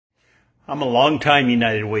I'm a longtime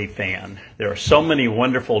United Way fan. There are so many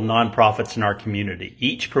wonderful nonprofits in our community,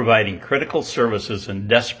 each providing critical services in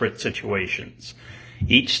desperate situations,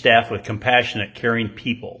 each staffed with compassionate, caring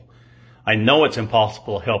people. I know it's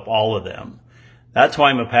impossible to help all of them. That's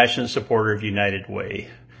why I'm a passionate supporter of United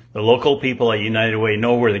Way. The local people at United Way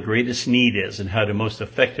know where the greatest need is and how to most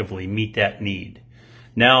effectively meet that need.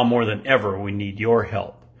 Now more than ever, we need your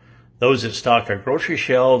help. Those that stock our grocery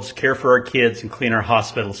shelves, care for our kids, and clean our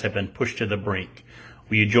hospitals have been pushed to the brink.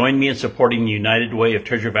 Will you join me in supporting the United Way of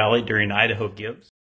Treasure Valley during Idaho Gives?